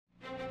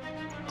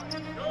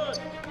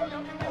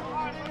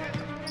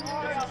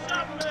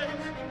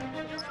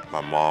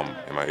My mom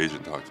and my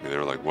agent talked to me. They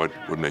were like, what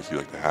would make you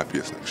like the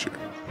happiest next year?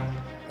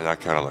 And that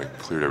kind of like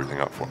cleared everything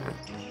up for me.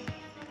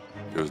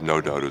 There was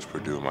no doubt it was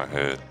Purdue in my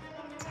head.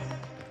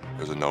 It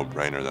was a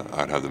no-brainer that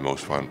I'd have the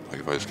most fun like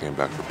if I just came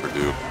back for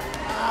Purdue.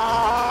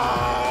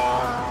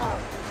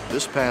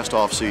 This past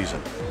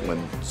off-season,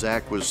 when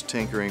Zach was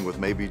tinkering with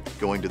maybe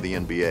going to the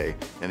NBA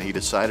and he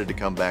decided to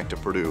come back to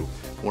Purdue,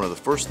 one of the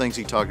first things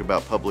he talked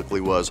about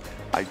publicly was,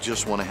 I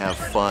just want to have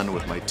fun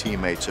with my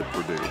teammates at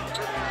Purdue.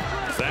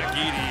 Zach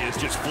Edey is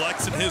just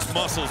flexing his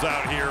muscles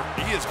out here.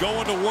 He is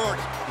going to work.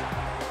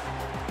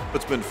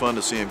 It's been fun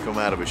to see him come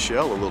out of his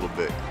shell a little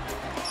bit.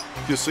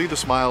 You see the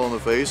smile on the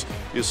face,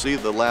 you see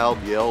the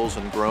loud yells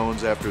and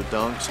groans after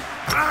dunks.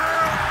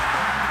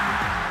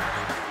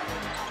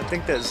 I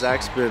think that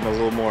Zach's been a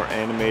little more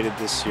animated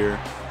this year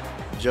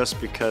just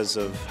because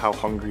of how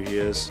hungry he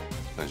is.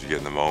 As you get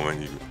in the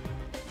moment, you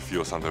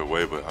feel some type of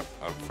way, but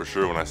for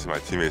sure when I see my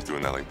teammates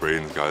doing that, like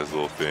Braden's got his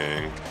little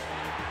thing,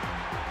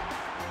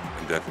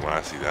 and definitely when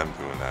I see them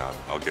doing that,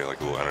 I'll get like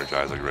a little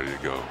energized, like ready to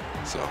go.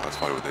 So that's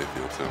probably what they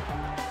feel too.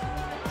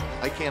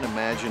 I can't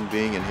imagine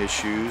being in his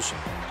shoes,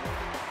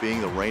 being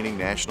the reigning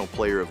National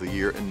Player of the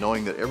Year, and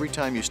knowing that every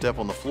time you step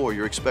on the floor,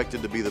 you're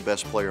expected to be the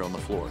best player on the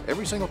floor,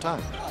 every single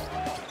time.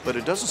 But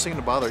it doesn't seem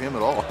to bother him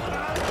at all.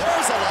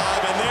 There's a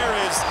lob, and there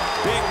is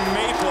Big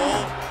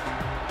Maple.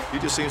 He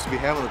just seems to be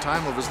having the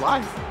time of his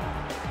life.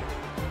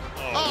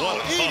 Oh,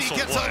 Edey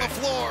gets on the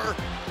floor.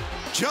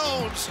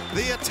 Jones,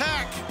 the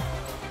attack,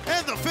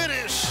 and the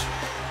finish.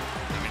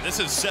 I mean, this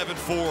is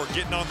 7-4,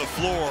 getting on the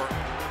floor.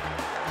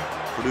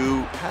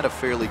 Purdue had a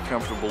fairly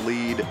comfortable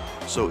lead,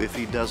 so if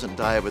he doesn't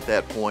dive at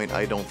that point,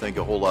 I don't think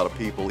a whole lot of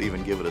people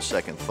even give it a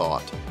second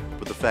thought.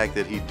 But the fact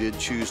that he did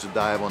choose to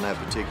dive on that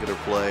particular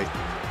play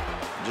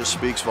just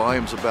speaks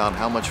volumes about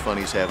how much fun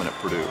he's having at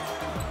Purdue.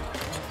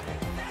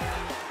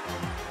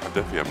 I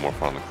definitely have more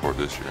fun on the court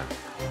this year.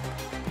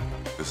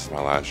 This is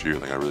my last year.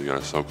 Like I really got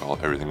to soak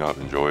everything up,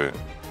 enjoy it.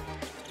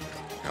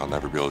 I'll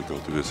never be able to go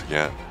through this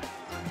again.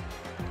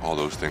 All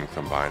those things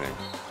combining,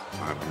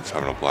 I'm just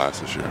having a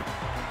blast this year.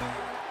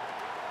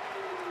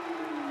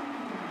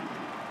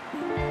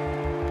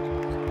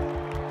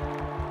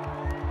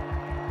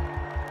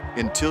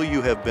 Until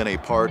you have been a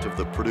part of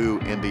the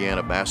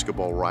Purdue-Indiana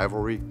basketball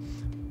rivalry,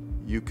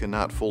 you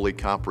cannot fully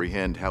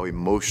comprehend how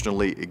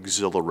emotionally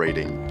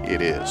exhilarating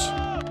it is.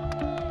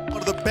 One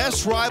of the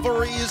best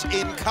rivalries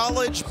in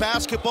college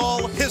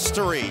basketball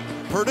history,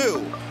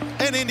 Purdue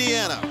and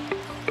Indiana.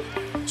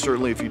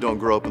 Certainly if you don't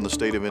grow up in the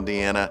state of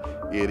Indiana,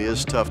 it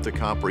is tough to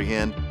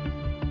comprehend.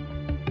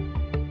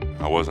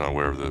 I wasn't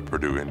aware of the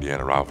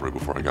Purdue-Indiana rivalry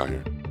before I got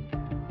here.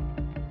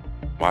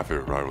 My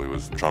favorite rivalry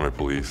was Toronto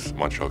Maple Leafs,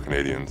 Montreal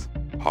Canadiens,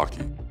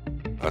 hockey.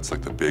 That's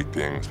like the big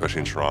thing, especially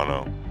in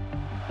Toronto.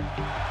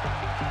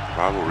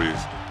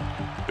 Rivalries,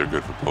 they're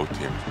good for both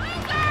teams.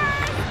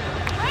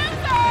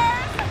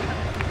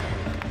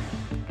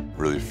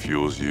 Really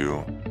fuels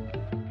you.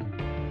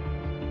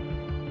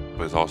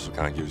 But it also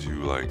kind of gives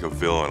you like a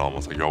villain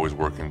almost, like you're always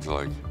working to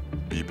like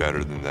be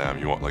better than them.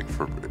 You want, like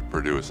for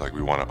Purdue, it's like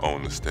we want to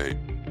own the state.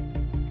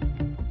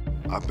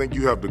 I think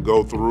you have to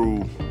go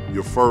through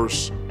your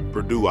first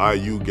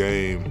Purdue-IU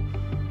game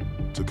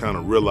to kind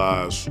of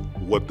realize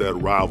what that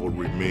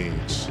rivalry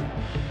means.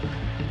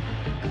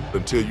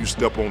 Until you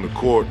step on the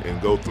court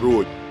and go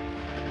through it,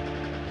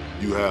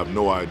 you have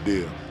no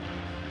idea.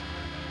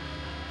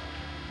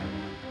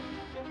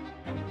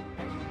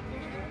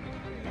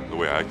 The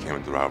way I came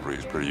into the rivalry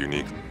is pretty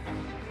unique.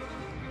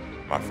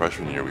 My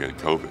freshman year, we had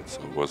COVID,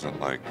 so it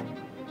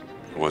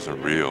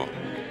wasn't real.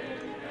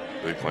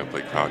 They couldn't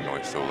play crowd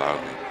noise so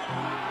loudly.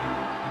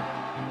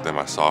 Then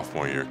my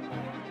sophomore year,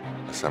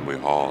 Assembly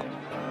Hall,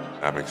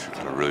 that makes you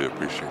kind of really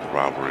appreciate the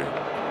rivalry.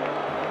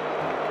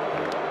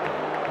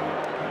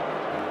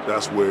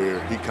 That's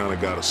where he kind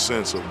of got a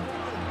sense of,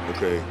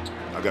 okay,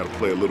 I got to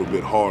play a little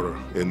bit harder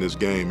in this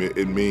game.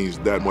 It means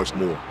that much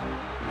more.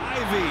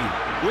 Ivy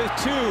with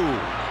 2.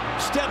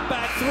 Step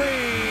back 3.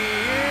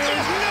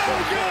 It's no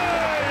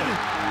good!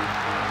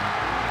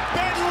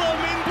 Bedlam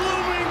in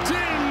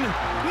Bloomington.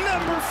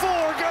 Number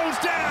 4 goes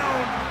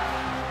down.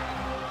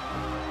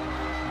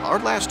 Our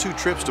last 2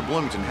 trips to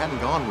Bloomington hadn't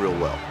gone real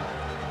well.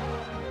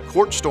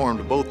 Court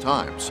stormed both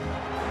times.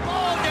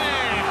 Ball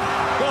game.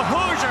 The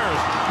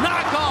Hoosiers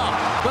knock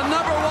off the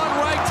number 1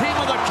 ranked team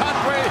of the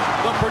country,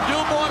 the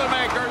Purdue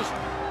Boilermakers.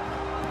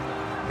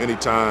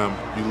 Anytime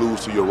you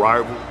lose to your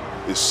rival,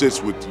 it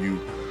sits with you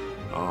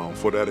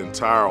for that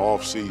entire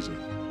offseason.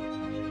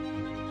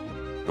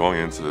 Going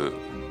into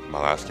my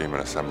last game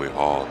at Assembly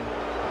Hall,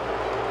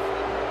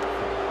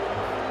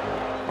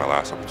 my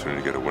last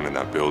opportunity to get a win in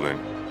that building,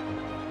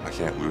 I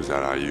can't lose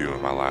that IU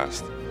in my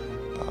last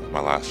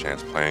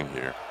chance playing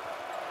here.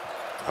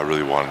 I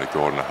really wanted to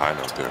go on a high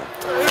note there.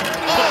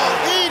 Oh,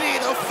 Edey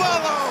to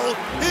follow.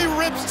 He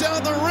rips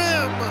down the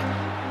rim.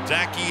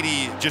 Zach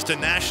Edey, just a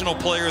National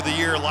Player of the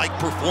Year-like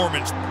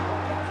performance.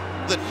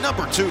 The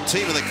number 2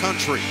 team in the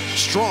country,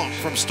 strong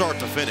from start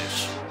to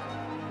finish.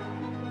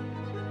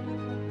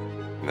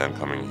 And then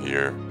coming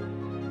here,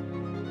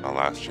 my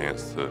last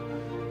chance to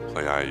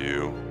play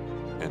IU,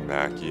 and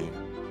Mackey.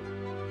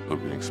 It'll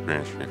be an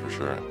experience for me for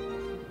sure.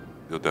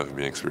 It'll definitely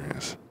be an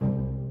experience.